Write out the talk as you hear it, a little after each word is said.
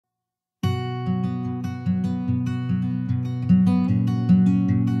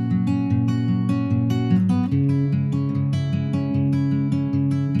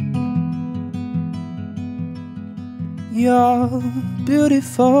You're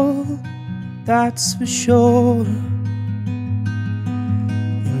beautiful, that's for sure.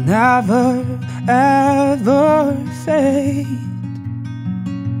 You'll never, ever fade.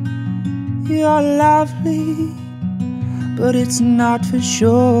 You're lovely, but it's not for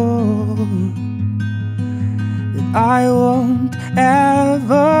sure that I won't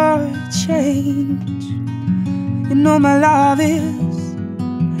ever change. You know my love is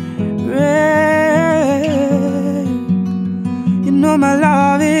rare. You know my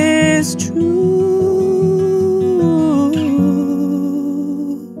love is true.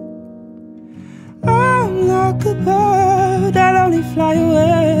 I'm like a bird, I'll only fly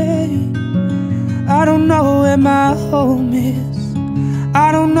away. I don't know where my home is,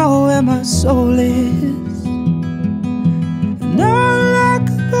 I don't know where my soul is. And I'm like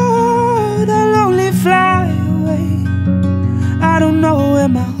a bird, I'll only fly away. I don't know where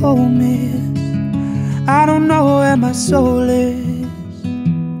my home is, I don't know where my soul is.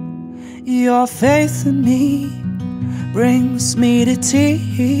 Your faith in me brings me to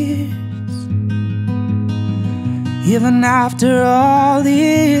tears. Even after all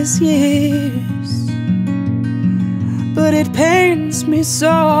these years. But it pains me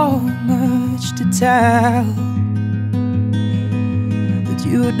so much to tell that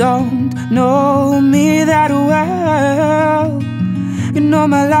you don't know me that well. You know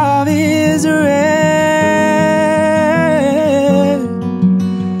my love is rare.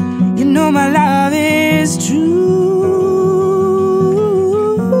 You know my love is true.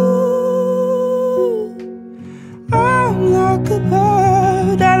 I'm like a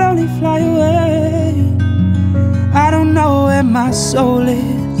bird, I'll only fly away. I don't know where my soul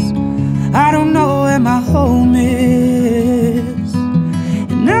is, I don't know where my home is.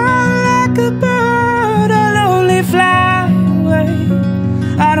 And I'm like a bird, I'll only fly away.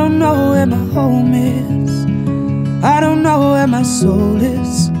 I don't know where my home is, I don't know where my soul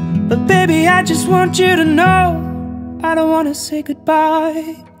is. But baby, I just want you to know I don't want to say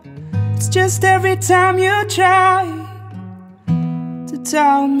goodbye. It's just every time you try to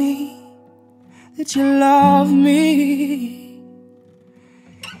tell me that you love me,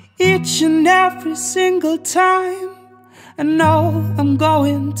 each and every single time I know I'm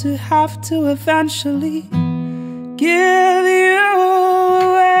going to have to eventually give you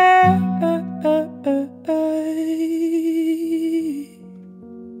away.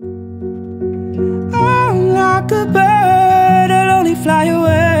 I'm like a bird, I'll only fly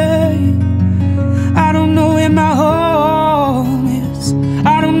away. I don't know where my home is,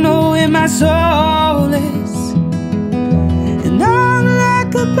 I don't know where my soul is. And I'm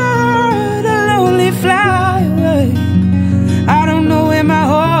like a bird, I'll only fly away. I don't know where my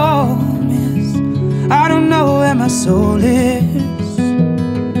home is, I don't know where my soul is.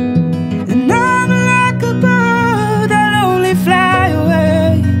 And I'm like a bird, I'll only fly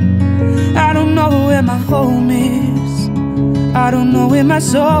away. I don't know where my home is, I don't know where my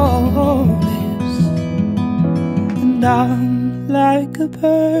soul is. And I'm like a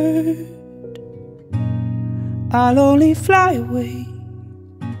bird, I'll only fly away.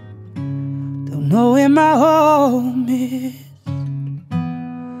 Don't know where my home is,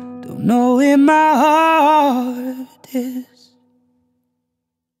 don't know where my heart is.